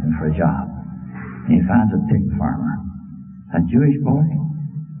countryside looking for a job. And he finds a pig farmer. A Jewish boy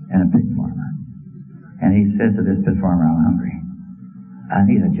and a pig farmer. And he says to this pig farmer, I'm hungry. I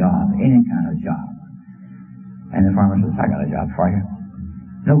need a job, any kind of job. And the farmer says, I got a job for you.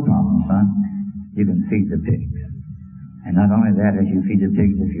 No problem, son. You can feed the pigs. And not only that, as you feed the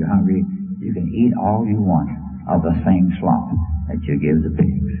pigs, if you're hungry, you can eat all you want of the same slop that you give the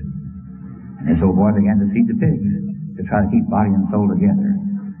pigs. And this old boy began to feed the pigs to try to keep body and soul together.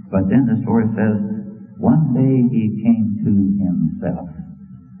 But then the story says, one day he came to himself.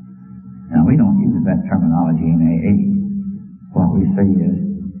 Now, we don't use that terminology in AA. What we say is,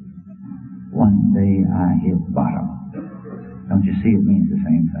 one day I hit bottom. Don't you see it means the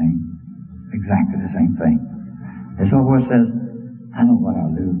same thing? Exactly the same thing. This old boy says, I know what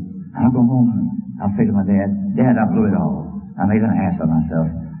I'll do. I'll go home and I'll say to my dad, Dad, I blew it all. I made an ass of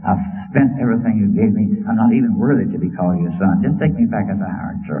myself. I've spent everything you gave me. I'm not even worthy to be called your son. Just take me back as a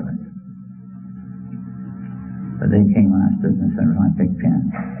hired servant. The day came when I stood in the center of my pig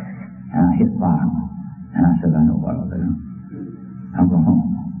pen, and I hit bottom. And I said, I know what I'll do. I'll go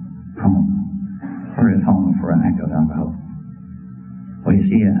home. Home. Where is home for an act of alcohol? Well, you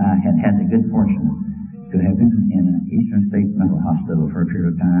see, I had had the good fortune to have been in an Eastern State Mental Hospital for a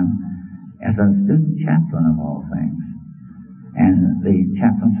period of time as a student chaplain of all things. And the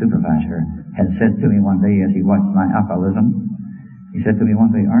chaplain supervisor had said to me one day as he watched my alcoholism, he said to me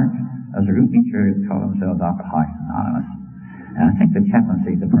one day, Art, there's a group here that call themselves Alcoholics Anonymous. And I think the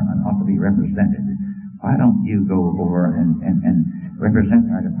chaplaincy department ought to be represented. Why don't you go over and represent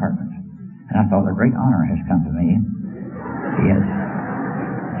our department? And I thought, a great honor has come to me.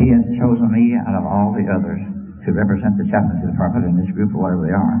 He has chosen me out of all the others to represent the chaplaincy department in this group or whatever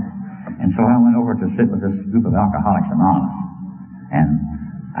they are. And so I went over to sit with this group of Alcoholics Anonymous. And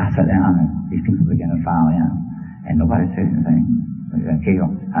I sat down and these people began to file in. And nobody said anything.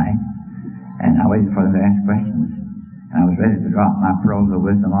 Kale, hi. And I waited for them to ask questions. And I was ready to drop my pearls of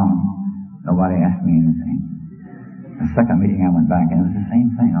wisdom on them. Nobody asked me anything. The second meeting I went back and it was the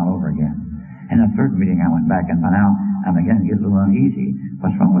same thing all over again. And the third meeting I went back and by now I'm beginning to get a little uneasy.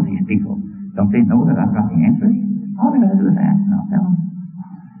 What's wrong with these people? Don't they know that I've got the answers? All they got to do is ask and I'll tell them.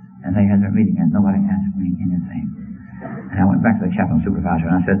 And they had their meeting and nobody asked me anything. And I went back to the chaplain supervisor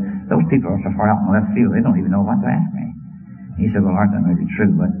and I said, those people are so far out in the left field, they don't even know what to ask me. And he said, well, Art, that may be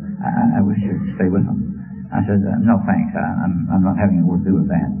true, but I wish you'd stay with them. I said, no thanks, I'm not having a word to do with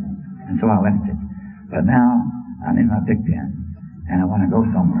that. And so I left it. But now I'm in my pig pen and I want to go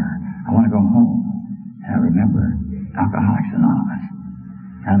somewhere. I want to go home. And I remember Alcoholics Anonymous.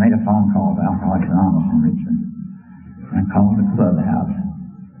 And I made a phone call to Alcoholics Anonymous in Richmond. And I called the clubhouse.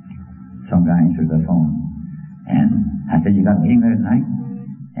 Some guy answered the phone. And I said, you got a meeting there tonight?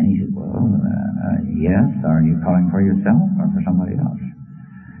 And he said, well, yes. Are you calling for yourself or for somebody else?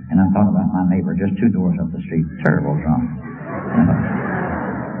 And I thought about my neighbor just 2 doors up the street, terrible drunk. And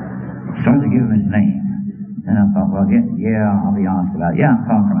I started to give him his name. And I thought, well, yeah, I'll be honest about it. Yeah, I'm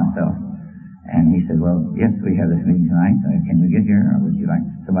calling for myself. And he said, well, yes, we have this meeting tonight. Can you get here, or would you like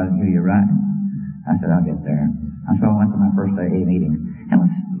somebody to give you a ride? I said, I'll get there. And so I went to my first AA meeting. It was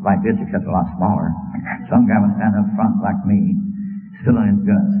like this, except a lot smaller. Some guy was standing up front like me, spilling his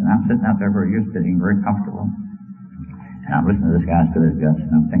guts. And I'm sitting out there where you're sitting, very comfortable. And I'm listening to this guy spill his guts, and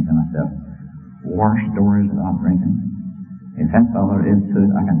I'm thinking to myself, war stories about drinking. If that fellow is to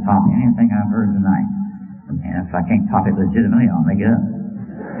it, I can top anything I've heard tonight. And if I can't top it legitimately, I'll make it up.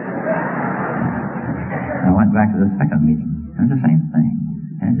 And I went back to the second meeting. It was the same thing.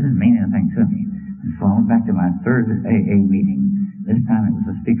 And it didn't mean anything to me. And so I went back to my third AA meeting. This time it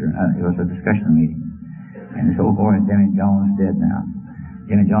was it was a discussion meeting. And this old boy, Jimmy Jones, dead now.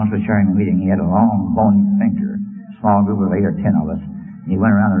 Jimmy Jones was sharing the meeting. He had a long, bony finger. Small group of 8 or 10 of us. And he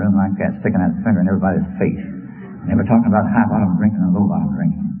went around the room like that, sticking that finger in everybody's face. And they were talking about high-bottom drinking and low-bottom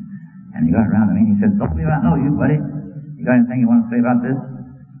drinking. And he got around to me and he said, don't believe I know you, buddy. You got anything you want to say about this?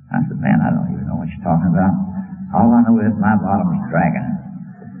 I said, man, I don't even know what you're talking about. All I know is my bottom's dragging.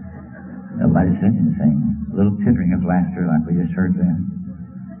 I just said anything. A little tittering of laughter like we just heard then.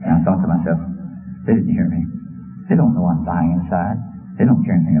 And I thought to myself, they didn't hear me. They don't know I'm dying inside. They don't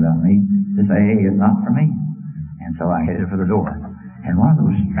care anything about me. This AA is not for me. And so I headed for the door. And one of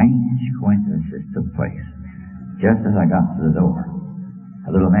those strange coincidences took place. Just as I got to the door,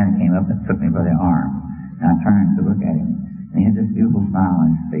 a little man came up and took me by the arm. And I turned to look at him. And he had this beautiful smile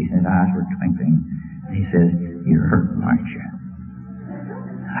on his face, and his eyes were twinkling. And he says, "You're hurting, aren't you?"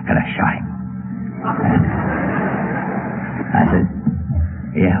 I could have shot him. I said,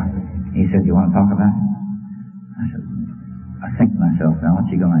 "Yeah." He said, "You want to talk about it?" I said, I think to myself, now what's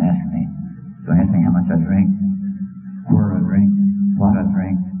he going to ask me? He's going to ask me how much I drink, where I drink, what I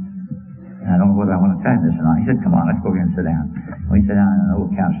drink. And I don't know whether I want to tell him this or not. He said, "Come on, let's go here and sit down." We sat down on an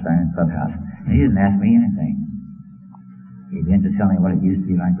old couch there in the clubhouse. And he didn't ask me anything. He began to tell me what it used to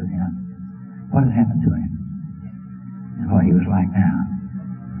be like with him, what had happened to him, and what he was like now.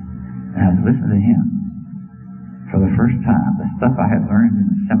 And I was listening to him. For the first time, the stuff I had learned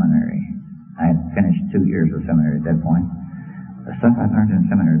in seminary, I had finished 2 years of seminary at that point, the stuff I learned in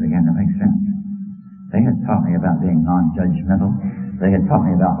seminary began to make sense. They had taught me about being non-judgmental. They had taught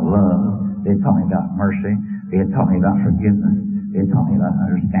me about love. They had taught me about mercy. They had taught me about forgiveness. They had taught me about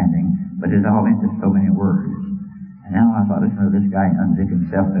understanding. But it all into so many words. And now as I listened to this guy unzip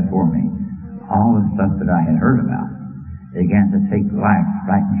himself before me, all the stuff that I had heard about began to take life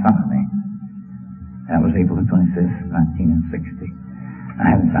right in front of me. That was April the 25th, 1960.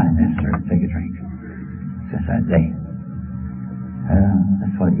 I haven't found it necessary to take a drink since that day.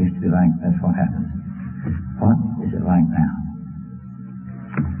 That's what it used to be like. That's what happens. What is it like now?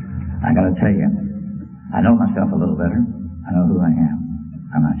 I got to tell you, I know myself a little better. I know who I am.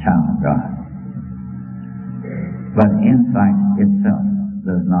 I'm a child of God. But insight itself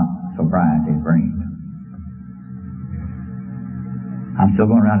does not sobriety bring. I'm still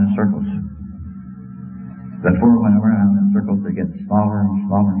going around in circles. Before, when I went around in circles, it gets smaller and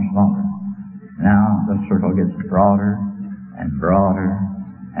smaller and smaller. Now the circle gets broader and broader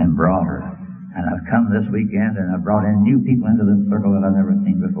and broader. And I've come this weekend and I've brought in new people into this circle that I've never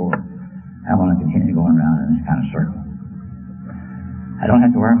seen before. I want to continue going around in this kind of circle. I don't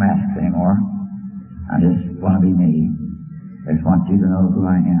have to wear masks anymore. I just want to be me. I just want you to know who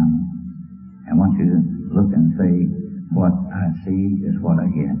I am. I want you to look and say, what I see is what I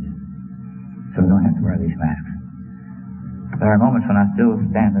get. So I don't have to wear these masks. There are moments when I still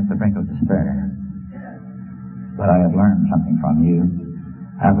stand at the brink of despair. But I have learned something from you.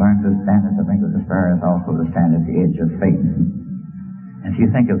 I've learned to stand at the brink of despair is also to stand at the edge of faith. And if you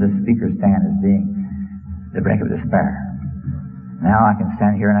think of this speaker's stand as being the brink of despair, now I can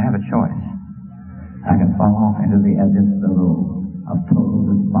stand here and I have a choice. I can fall off into the abyss below of total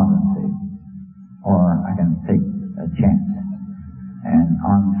despondency, or I can take a chance and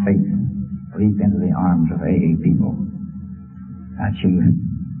on faith leap into the arms of AA people. I choose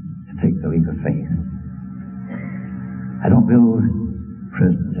to take the leap of faith. I don't build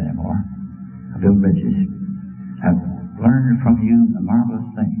prisons anymore. I build bridges. I've learned from you a marvelous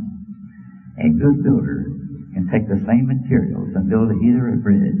thing. A good builder can take the same materials and build either a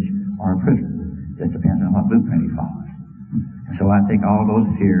bridge or a prison. Just depends on what blueprint he follows. And so I take all those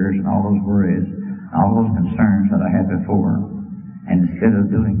fears and all those worries and all those concerns that I had before, and instead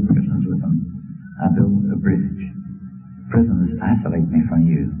of building prisons with them, I build a bridge. Prisons isolate me from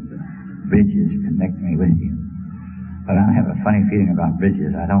you. Bridges connect me with you. But I have a funny feeling about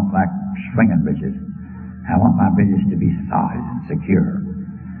bridges. I don't like swinging bridges. I want my bridges to be solid and secure.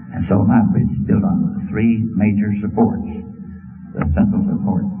 And so my bridge is built on 3 major supports. The central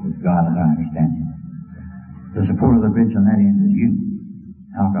support is God as I understand Him. The support of the bridge on that end is you,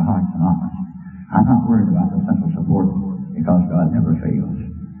 Alcoholics Anonymous. I'm not worried about the central support because God never fails.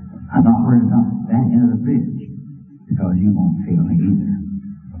 I'm not worried about that end of the bridge because you won't fail me either.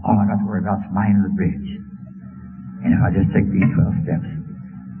 All I got to worry about is my end of the bridge. And if I just take these 12 steps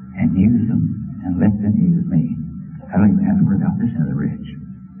and use them and let them use me, I don't even have to worry about this end of the bridge.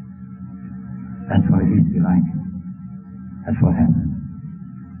 That's what it used to be like. That's what happened.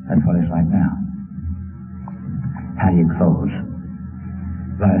 That's what it's like now. How do you close?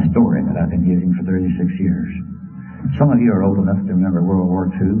 By a story that I've been using for 36 years. Some of you are old enough to remember World War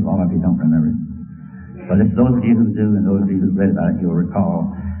II. All of you don't remember it. But it's those of you who do and those of you who read about it, you'll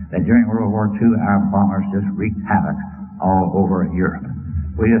recall that during World War II, our bombers just wreaked havoc all over Europe.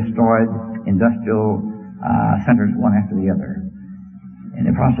 We destroyed industrial centers one after the other. In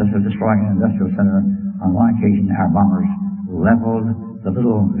the process of destroying an industrial center, on one occasion, our bombers leveled the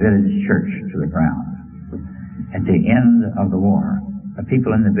little village church to the ground. At the end of the war, the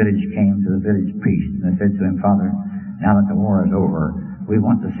people in the village came to the village priest and they said to him, "Father, now that the war is over, We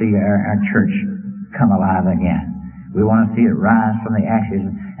want to see our church come alive again. We want to see it rise from the ashes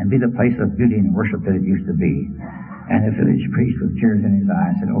and be the place of beauty and worship that it used to be. And the village priest, with tears in his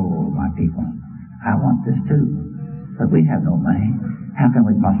eyes, said, "Oh, my people, I want this too. But we have no money. How can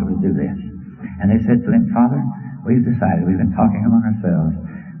we possibly do this?" And they said to him, "Father, we've decided, we've been talking among ourselves,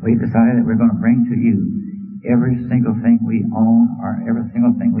 we've decided that we're going to bring to you every single thing we own or every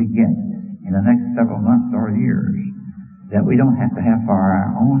single thing we get in the next several months or years that we don't have to have for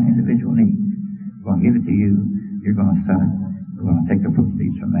our own individual needs. We're going to give it to you. You're going to sell it. We're going to take the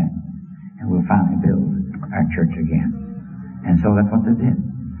proceeds from that. And we'll finally build our church again." And so that's what they did.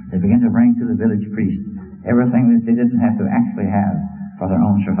 They began to bring to the village priest everything that they didn't have to actually have for their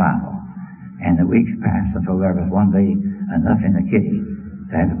own survival. And the weeks passed until there was one day enough in the kitty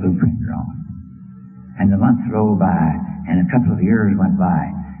to have the blueprint drawn. And the months rolled by, and a couple of years went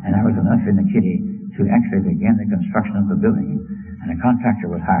by, and there was enough in the kitty to actually begin the construction of the building. And a contractor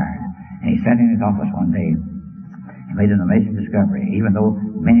was hired. And he sat in his office one day and made an amazing discovery. Even though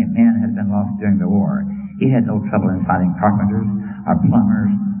many men had been lost during the war, he had no trouble in finding carpenters, or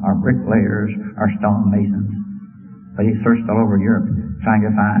plumbers, or bricklayers, or stone masons. But he searched all over Europe trying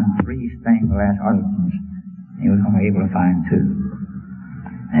to find 3 stained glass artisans. He was only able to find 2.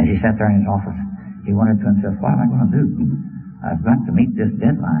 And as he sat there in his office, he wondered to himself, "What am I going to do? I've got to meet this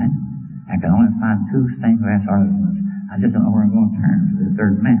deadline. I can only find 2 stained glass artisans. I just don't know where I'm going to turn for the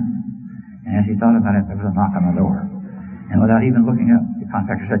 3rd man." And as he thought about it, there was a knock on the door. And without even looking up, the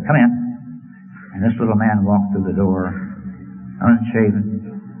contractor said, "Come in." And this little man walked through the door,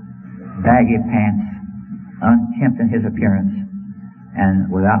 unshaven, baggy pants, unkempt in his appearance. And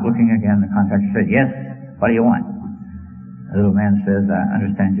without looking again, the contractor said, "Yes, what do you want?" The little man says, "I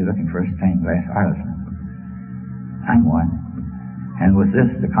understand you're looking for a stained glass artisan." "I'm one." And with this,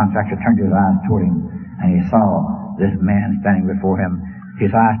 the contractor turned his eyes toward him, and he saw this man standing before him.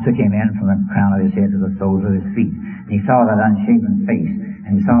 His eyes took him in from the crown of his head to the soles of his feet. And he saw that unshaven face,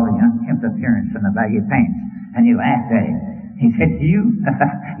 and he saw the unkempt appearance and the baggy pants, and he laughed at him. He said,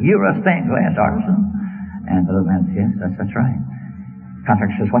 "You're a stained glass artisan?" And the little man said, "Yes, that's right." The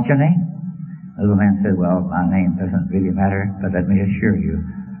contractor says, "What's your name?" The little man said, "Well, my name doesn't really matter, but let me assure you,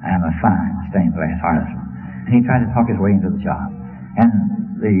 I am a fine stained glass artisan." And he tried to talk his way into the job. And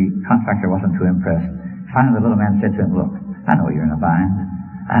the contractor wasn't too impressed. Finally, the little man said to him, "Look, I know you're in a bind.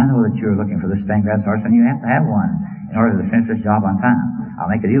 I know that you're looking for the stained glass artisan. You have to have one in order to finish this job on time. I'll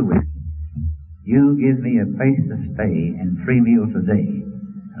make a deal with you. You give me a place to stay and 3 meals a day.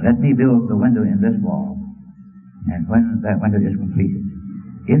 Let me build the window in this wall. And when that window is completed,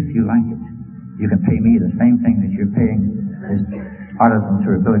 if you like it, you can pay me the same thing that you're paying this artisans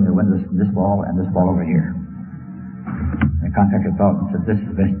who are building the windows in this wall and this wall over here." The contractor thought and said, "This is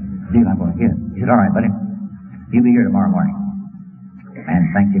the best deal I'm going to get." He said, "All right, buddy, you'll be here tomorrow morning."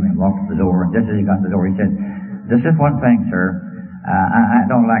 And thanked him and walked to the door. And just as he got to the door, he said, "There's just one thing, sir. I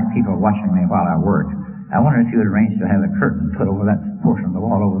don't like people watching me while I work. I wonder if you would arrange to have a curtain put over that portion of the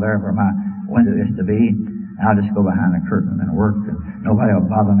wall over there where my window is to be. I'll just go behind the curtain and work, and nobody will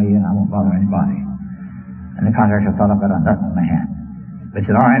bother me, and I won't bother anybody." And the contractor thought, "I've got a nut in my hand." But he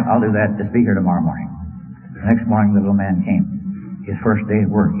said, "All right, I'll do that. Just be here tomorrow morning." The next morning, the little man came. His first day at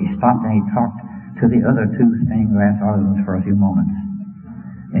work. He stopped and he talked to the other 2 stained glass artisans for a few moments.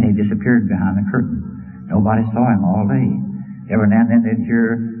 Then he disappeared behind the curtain. Nobody saw him all day. Every now and then they'd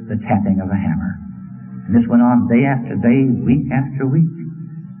hear the tapping of a hammer. And this went on day after day, week after week.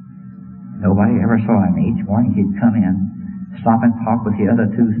 Nobody ever saw him. Each morning he'd come in, stop and talk with the other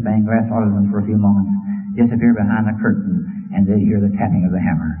 2 stained glass artisans for a few moments, disappear behind the curtain, and they'd hear the tapping of the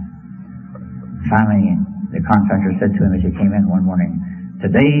hammer. Finally, the contractor said to him as he came in one morning,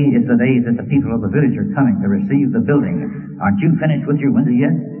 "Today is the day that the people of the village are coming to receive the building. Aren't you finished with your window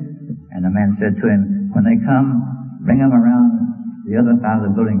yet?" And the man said to him, "When they come, bring them around the other side of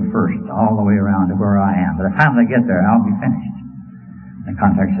the building first, all the way around to where I am. By the time they get there, I'll be finished." The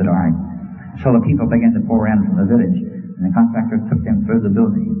contractor said, "All right." So the people began to pour in from the village, and the contractor took them through the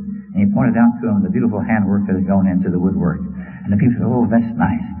building, and he pointed out to them the beautiful handwork that had gone into the woodwork. And the people said, "Oh, that's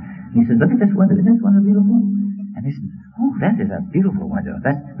nice." And he said, "Look at this window. Isn't this window beautiful?" And they said, "Oh, that is a beautiful window.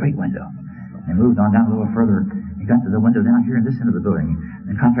 That's a great window." And they moved on down a little further. He got to the window down here in this end of the building.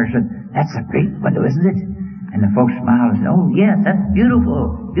 And the contractor said, "That's a great window, isn't it?" And the folks smiled and said, "Oh, yes, that's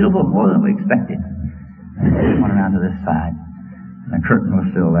beautiful. Beautiful more than we expected." And they went around to this side, and the curtain was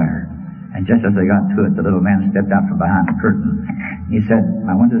still there. And just as they got to it, the little man stepped out from behind the curtain. He said,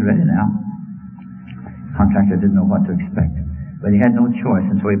 "My window's ready now." The contractor didn't know what to expect, but he had no choice,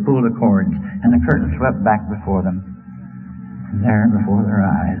 and so he pulled the cords, and the curtain swept back before them. And there, before their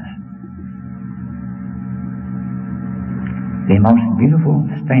eyes, the most beautiful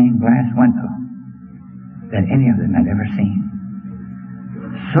stained glass window that any of them had ever seen.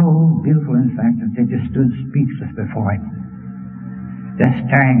 So beautiful, in fact, that they just stood speechless before it, just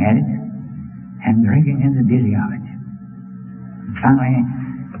staring at it and drinking in the beauty of it. And finally,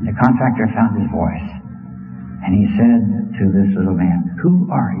 the contractor found his voice, and he said to this little man, "Who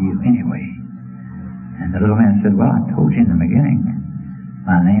are you anyway?" And the little man said, "Well, I told you in the beginning.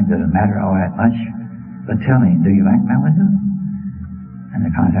 My name doesn't matter all that much, but tell me, do you like my window?" And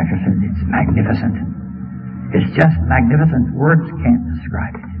the contractor said, "It's magnificent. It's just magnificent. Words can't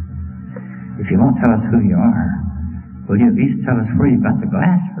describe it. If you won't tell us who you are, will you at least tell us where you got the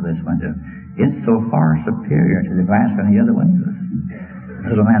glass for this window? It's so far superior to the glass on the other windows." The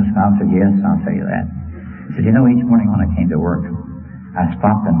little man smiled and said, "Yes, I'll tell you that." He said, "You know, each morning when I came to work, I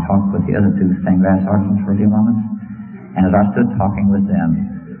stopped and talked with the other two stained glass artisans for a few moments, and as I stood talking with them,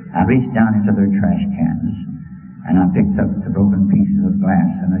 I reached down into their trash cans, and I picked up the broken pieces of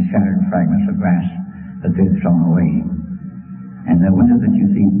glass and the shattered fragments of glass that they had thrown away. And the window that you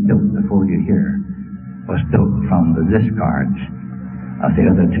see built before you here was built from the discards of the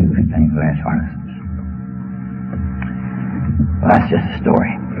other two stained glass artisans." Well, that's just a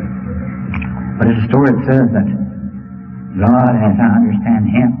story. But it's a story that says that God, as I understand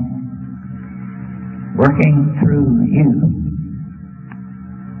Him, working through you,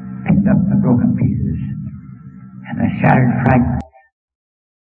 picked up the broken pieces and the shattered fragments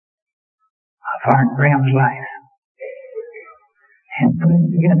of Art Graham's life and put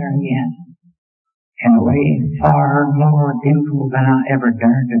it together again in a way far more beautiful than I ever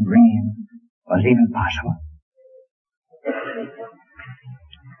dared to dream was even possible.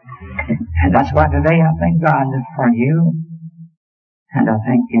 And that's why today I thank God for you, and I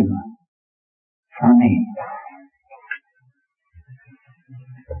thank you for me.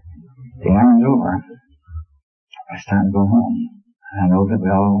 The hour's over. It's time to go home. I know that we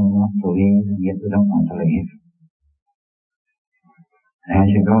all want to leave, and yet we don't want to leave. And as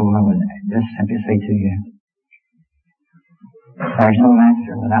you go, I would just simply say to you, there's no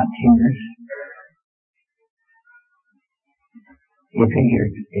laughter without tears.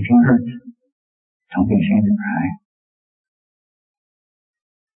 If you hurt, don't be ashamed to cry.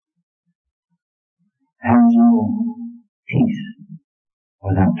 There's no peace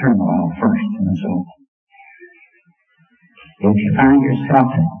without turmoil first in the soul. If you find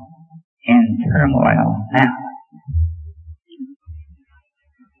yourself in turmoil now,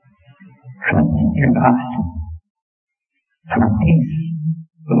 trust in your God, for peace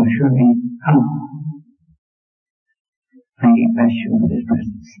will surely come. May He bless you with His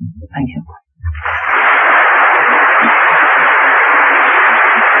presence. Thank you.